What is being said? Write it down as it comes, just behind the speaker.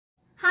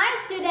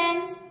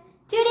friends.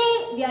 Today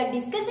we are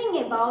discussing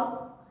about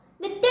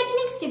the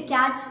techniques to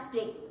catch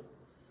prey.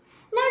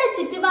 നമ്മുടെ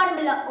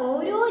ചുറ്റുപാടുമുള്ള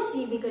ഓരോ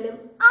ജീവികളും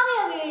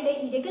അവയുടെ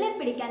ഇരകളെ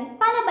പിടിക്കാൻ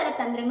പല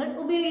തന്ത്രങ്ങൾ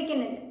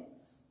ഉപയോഗിക്കുന്നുണ്ട്.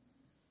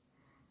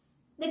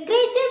 The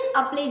creatures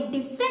apply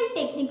different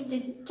techniques to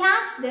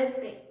catch their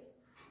prey.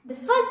 The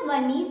first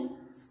one is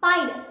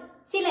spider,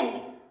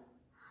 chilandi.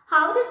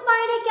 How the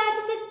spider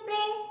catches its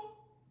prey?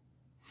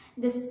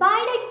 The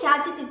spider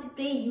catches its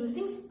prey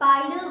using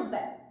spider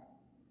web.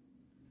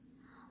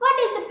 What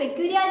is the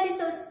peculiarities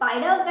of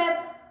spider web?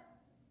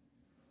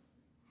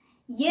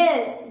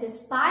 Yes, the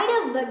spider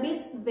web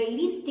is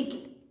very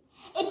sticky.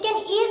 It can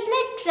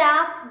easily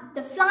trap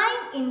the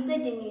flying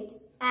insect in it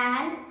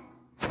and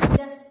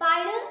the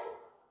spider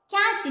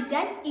catch it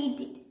and eat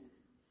it.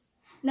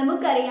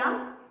 നമുക്കറിയാം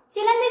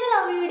ചിലന്തികൾ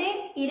അവയുടെ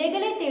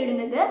ഇരകളെ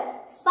തേടുന്നത്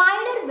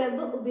spider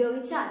web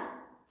ഉപയോഗിച്ചാണ്.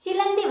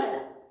 ചിലന്തി വല.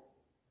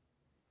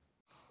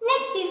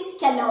 Next is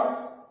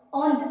calots,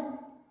 ഓന്ത്.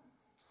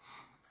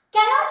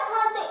 Calots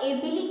has the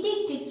ability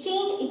to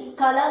change its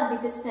color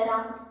with the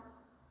surrounding.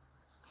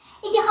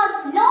 It has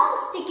long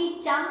sticky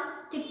tongue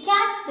to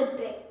catch the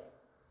prey.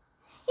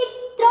 It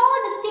throws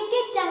the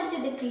sticky tongue to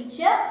the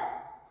creature,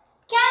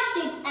 catch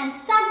it and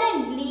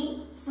suddenly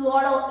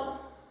swallow it.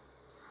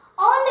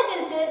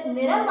 ഓന്തുകൾക്ക്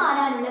നിറം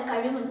മാറാനുള്ള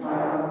കഴിവുണ്ട്.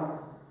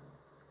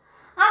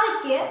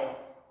 അവയ്ക്ക്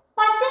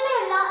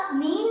പശമയുള്ള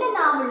നീണ്ട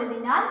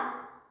നാവുള്ളതിനാൽ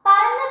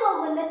പറന്നു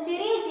പോകുന്ന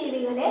ചെറിയ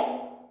ജീവികളെ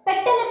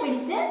പെട്ടെന്ന്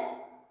പിടിച്ച്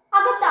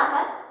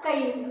അകത്താക്കാൻ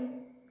കഴിയുന്നു.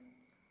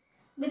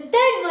 The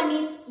third one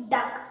is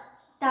duck,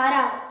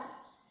 താറാവ്.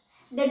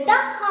 The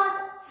duck has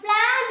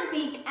flat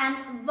beak and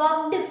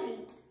webbed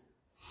feet.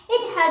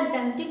 It helps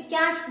them to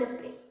catch the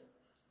prey.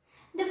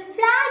 The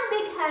flat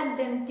beak helps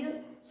them to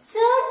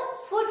search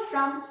food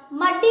from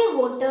muddy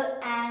water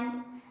and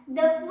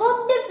the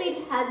webbed feet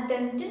help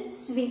them to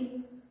swim.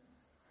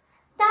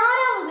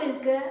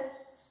 താറാവുകൾക്ക്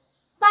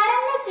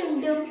പരന്ന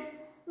ചുണ്ടും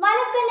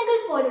മലക്കണ്ണുകൾ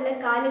പോലുള്ള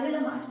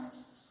കാലുകളുമാണ്.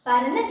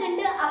 പരന്ന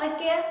ചുണ്ട്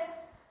അവയ്ക്ക്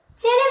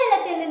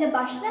ചെളിവെള്ളത്തിൽ നിന്ന്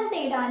ഭക്ഷണം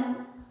തേടാനും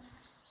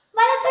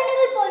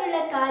മലക്കണ്ണുകൾ പോലുള്ള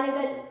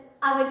കാലുകൾ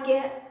അവയ്ക്ക്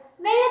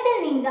വെള്ളത്തിൽ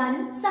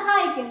നീന്താനും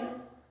സഹായിക്കുന്നു.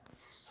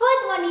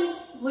 Fourth one is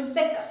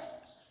woodpecker,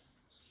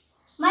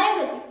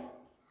 മരംകൊത്തി.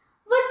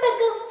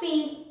 Woodpecker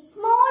feed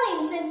small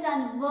insects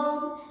and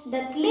worms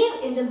that live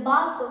in the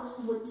bark of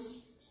woods.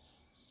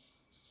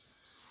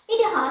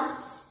 It has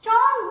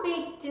strong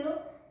beak to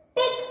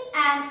pick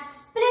and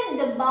split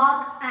the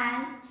bark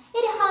and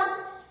it has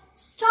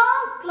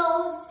strong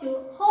claws to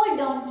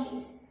hold on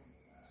trees.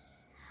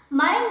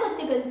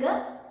 മരംകൊത്തികൾക്ക്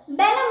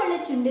ബലമുള്ള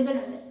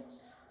ചുണ്ടുകളുണ്ട്.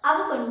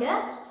 അവകൊണ്ട്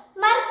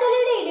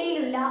മരത്തടിയുടെ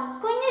ഇടയിലുള്ള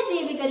കുഞ്ഞു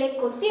ജീവികളെ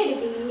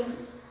കൊത്തിയെടുക്കുകയും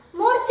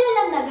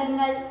മൂർച്ചയുള്ള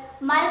നഖങ്ങൾ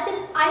മരത്തിൽ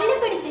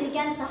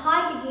അള്ളിപ്പിടിച്ചിരിക്കാൻ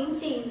സഹായിക്കുകയും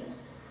ചെയ്യുന്നു.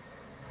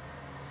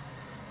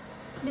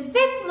 The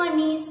fifth one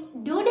is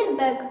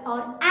doodlebug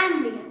or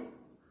antlion,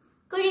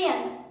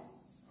 കുഴിയാന.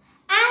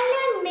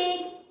 Antlion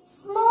make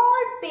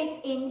small pit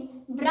in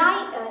dry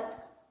earth.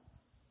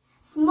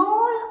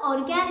 Small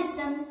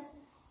organisms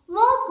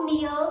walk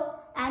near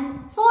and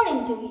fall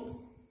into it.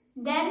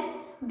 Then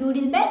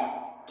doodlebug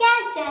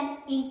catch and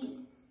eat it.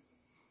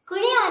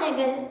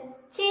 കുഴിയാനകൾ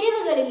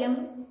ചെരിവുകളിലും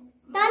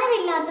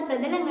നനവില്ലാത്ത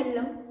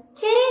പ്രതലങ്ങളിലും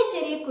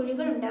ചെറിയ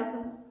കുഴികൾ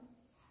ഉണ്ടാക്കുന്നു.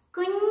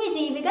 കുഞ്ഞു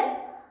ജീവികൾ,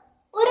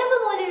 ഉറുമ്പ്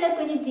പോലുള്ള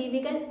കുഞ്ഞു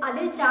ജീവികൾ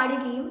അതിൽ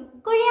ചാടുകയും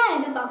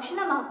കുഴിയാനത്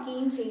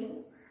ഭക്ഷണമാക്കുകയും ചെയ്യുന്നു.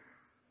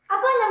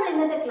 അപ്പോൾ നമ്മൾ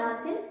ഇന്നത്തെ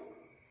ക്ലാസ്സിൽ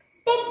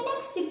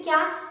ടെക്നിക്സ് ടു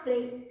ക്യാച്ച് പ്രേ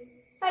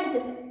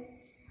പഠിച്ചത്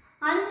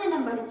 5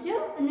 എണ്ണം പഠിച്ചു.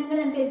 നമുക്ക്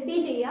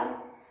റിപ്പീറ്റ് ചെയ്യാം.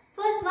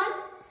 First one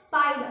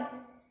spider.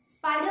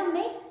 Spider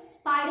make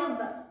spider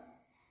web.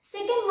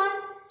 Second one,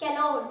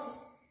 calots.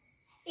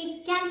 It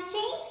can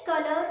change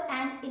color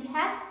and it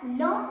has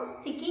long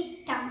sticky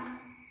tongue.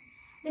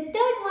 The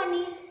third one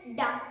is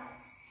duck.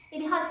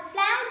 It has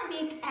flat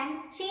beak and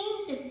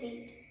changed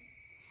feet.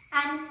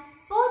 And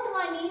fourth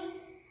one is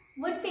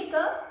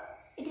woodpecker.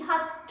 It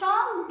has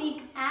strong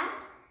beak and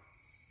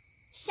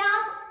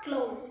sharp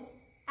claws.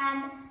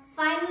 And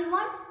final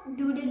one,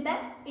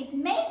 doodlebug. It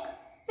make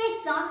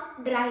pits on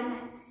dry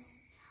land.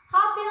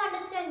 Hope you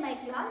understand my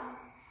class.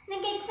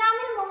 നിങ്ങൾക്ക്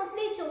എക്സാമിന്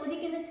mostly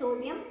ചോദിക്കുന്ന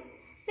ചോദ്യം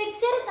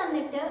picture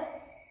തന്നിട്ട്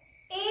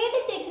ഏത്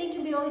technique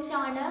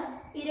ഉപയോഗിച്ചാണ്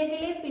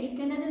ഇരകളെ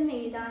പിടിക്കുന്നതെന്ന്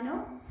എഴുതാനോ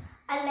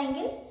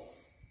അല്ലെങ്കിൽ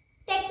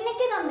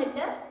ടെക്നിക്ക്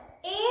തന്നിട്ട്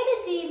ഏത്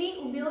ജീവി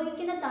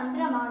ഉപയോഗിക്കുന്ന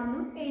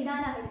തന്ത്രമാണെന്നും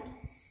എഴുതാനായിരിക്കും.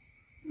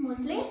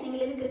 മോസ്റ്റ്ലി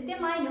നിങ്ങളിത്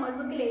കൃത്യമായി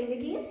നോട്ട്ബുക്കിൽ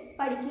എഴുതുകയും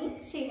പഠിക്കുകയും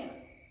ചെയ്യണം.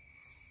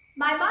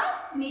 Bye bye,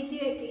 meet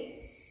you again.